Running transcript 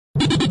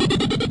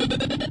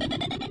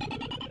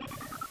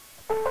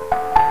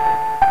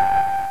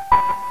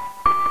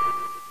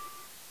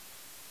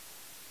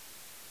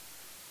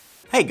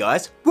Hey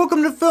guys,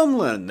 welcome to Film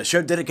Learnin, the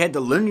show dedicated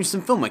to learning you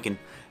some filmmaking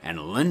and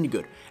learning you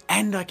good.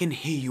 And I can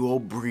hear you all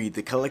breathe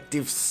the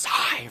collective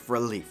sigh of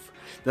relief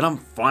that I'm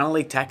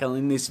finally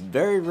tackling this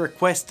very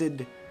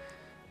requested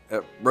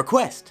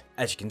request.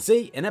 As you can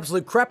see, an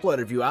absolute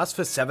crapload of you asked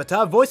for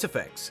Savitar voice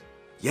effects.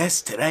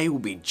 Yes, today we'll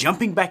be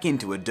jumping back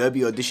into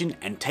Adobe Audition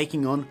and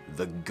taking on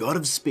the God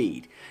of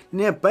Speed.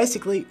 Now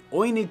basically,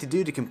 all you need to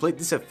do to complete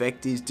this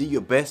effect is do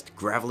your best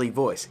gravelly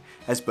voice,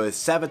 as both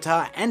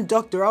Savitar and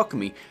Dr.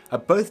 Alchemy are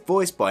both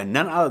voiced by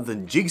none other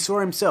than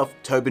Jigsaw himself,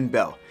 Tobin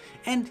Bell,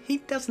 and he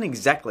doesn't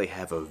exactly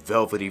have a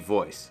velvety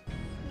voice.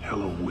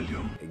 Hello,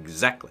 William.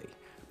 Exactly.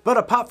 But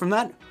apart from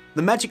that,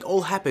 the magic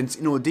all happens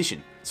in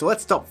Audition, so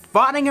let's stop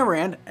farting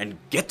around and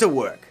get to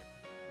work.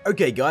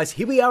 Okay guys,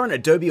 here we are in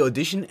Adobe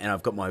Audition and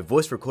I've got my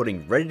voice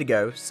recording ready to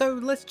go, so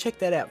let's check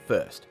that out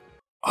first.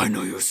 I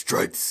know your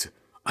strengths.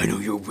 I know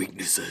your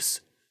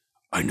weaknesses.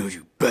 I know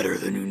you better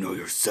than you know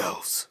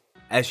yourselves.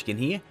 As you can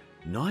hear,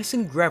 nice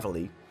and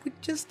gravelly with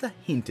just a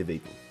hint of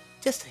evil.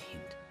 Just a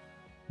hint.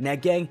 Now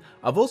gang,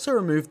 I've also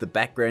removed the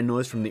background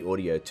noise from the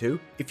audio too.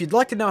 If you'd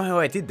like to know how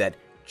I did that,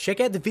 check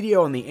out the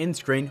video on the end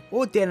screen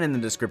or down in the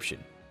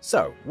description.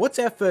 So, what's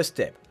our first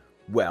step?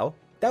 Well,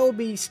 that will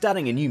be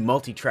starting a new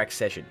multi-track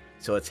session.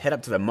 So let's head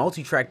up to the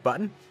multi-track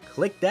button,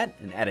 click that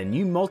and add a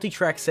new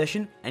multi-track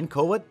session and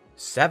call it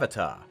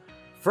Savitar.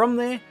 From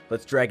there,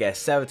 let's drag our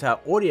Savitar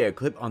audio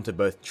clip onto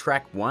both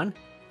track 1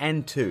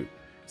 and 2.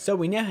 So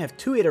we now have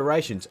 2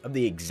 iterations of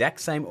the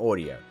exact same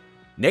audio.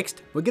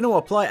 Next, we're going to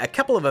apply a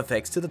couple of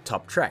effects to the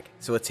top track.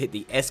 So let's hit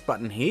the S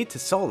button here to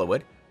solo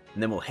it,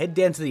 and then we'll head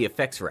down to the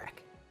effects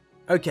rack.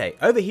 Okay,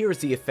 over here is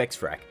the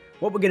effects rack.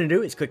 What we're going to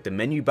do is click the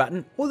menu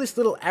button or this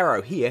little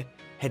arrow here,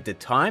 head to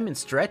time and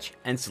stretch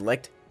and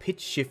select pitch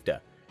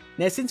shifter.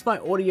 Now since my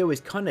audio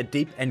is kinda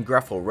deep and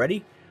gruff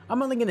already,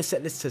 I'm only going to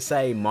set this to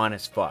say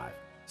 -5.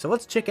 So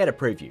let's check out a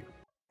preview.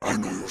 I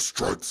know your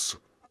strengths.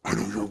 I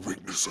know your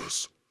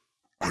weaknesses.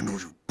 I know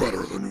you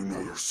better than you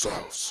know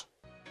yourselves.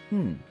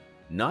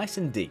 Nice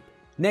and deep.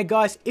 Now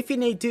guys, if you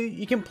need to,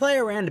 you can play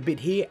around a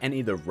bit here and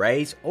either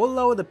raise or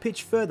lower the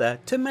pitch further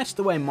to match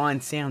the way mine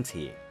sounds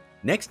here.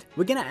 Next,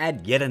 we're going to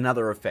add yet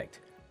another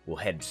effect. We'll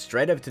head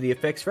straight over to the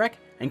effects rack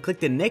and click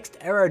the next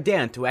arrow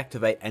down to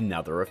activate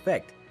another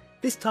effect.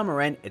 This time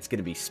around, it's going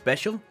to be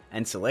Special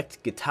and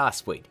select Guitar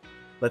Suite.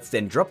 Let's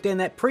then drop down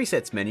that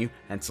Presets menu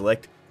and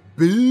select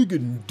Big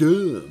and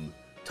Dumb.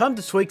 Time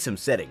to tweak some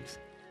settings.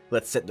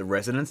 Let's set the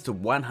resonance to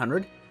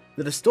 100,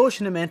 the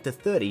distortion amount to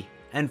 30,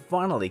 and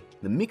finally,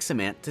 the mix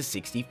amount to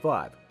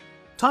 65.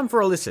 Time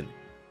for a listen.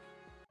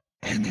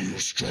 I know your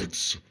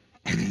strengths.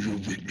 I know your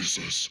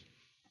weaknesses.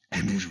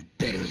 I know you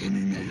better than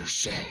you know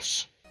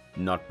yourselves.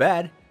 Not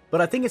bad,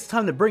 but I think it's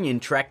time to bring in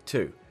track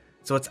 2.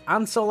 So let's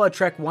unsolo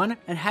track 1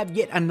 and have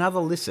yet another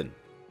listen.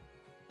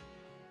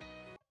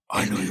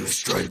 I know your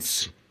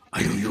strengths.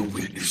 I know your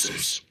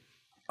weaknesses.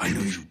 I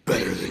know you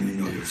better than you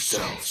know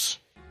yourselves.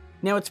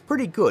 Now it's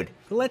pretty good,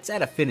 but let's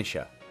add a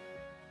finisher.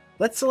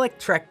 Let's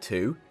select track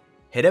 2,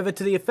 head over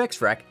to the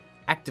effects rack,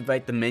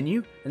 activate the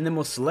menu, and then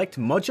we'll select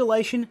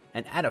modulation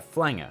and add a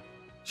flanger.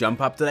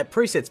 Jump up to that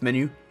presets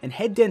menu and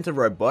head down to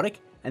robotic,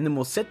 and then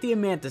we'll set the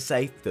amount to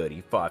say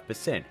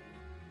 35%.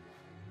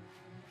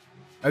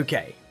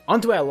 Okay,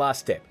 on to our last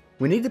step.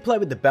 We need to play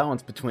with the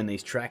balance between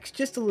these tracks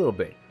just a little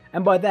bit,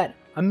 and by that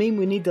I mean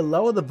we need to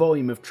lower the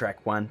volume of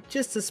track 1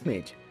 just a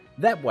smidge.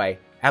 That way,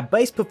 our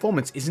bass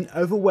performance isn't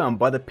overwhelmed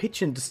by the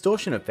pitch and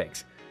distortion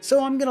effects,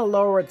 so I'm going to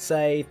lower it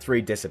say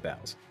 3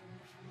 decibels.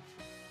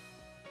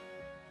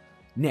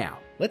 Now,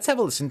 let's have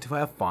a listen to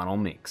our final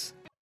mix.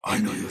 I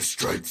know your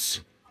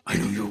strengths. I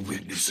know your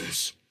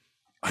weaknesses.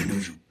 I know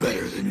you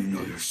better than you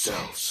know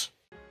yourselves.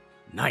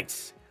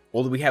 Nice!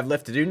 All that we have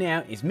left to do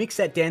now is mix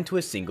that down to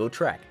a single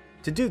track.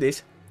 To do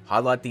this,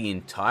 highlight the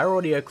entire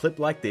audio clip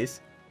like this,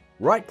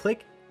 right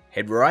click,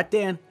 head right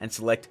down and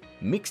select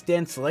Mix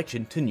Down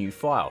Selection to New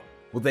File.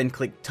 We'll then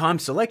click Time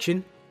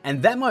Selection,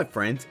 and that, my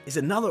friends, is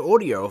another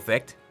audio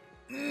effect.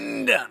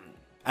 Done!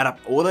 Add up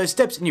all those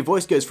steps and your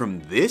voice goes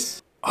from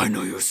this, I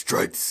know your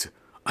strengths.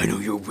 I know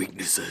your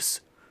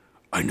weaknesses.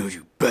 I know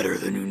you better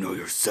than you know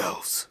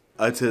yourselves.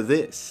 to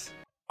this.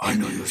 I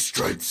know your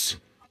strengths.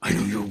 I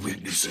know your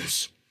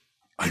weaknesses.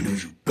 I know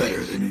you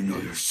better than you know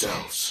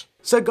yourselves.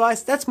 So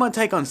guys, that's my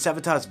take on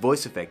Savitar's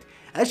voice effect.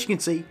 As you can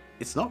see,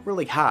 it's not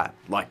really hard,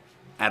 like,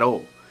 at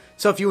all.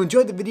 So if you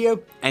enjoyed the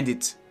video, and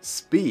it's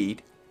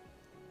speed,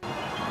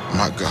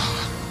 My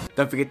God.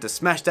 don't forget to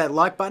smash that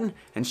like button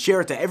and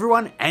share it to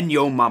everyone and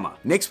your mama.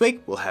 Next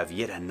week, we'll have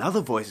yet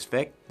another voice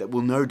effect that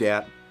will no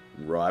doubt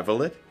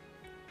rival it.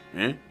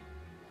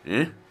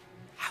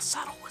 How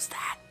subtle was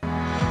that?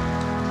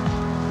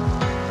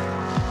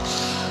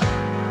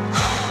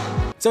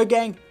 So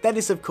gang, that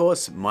is of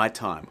course my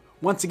time.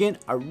 Once again,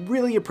 I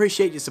really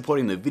appreciate you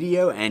supporting the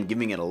video and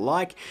giving it a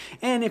like,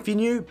 and if you're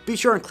new, be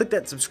sure and click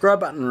that subscribe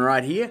button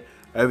right here.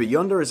 Over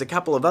yonder is a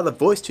couple of other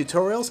voice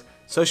tutorials,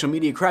 social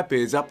media crap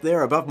is up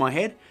there above my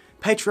head,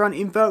 Patreon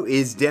info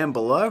is down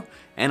below,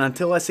 and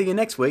until I see you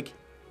next week,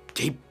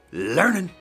 keep learning.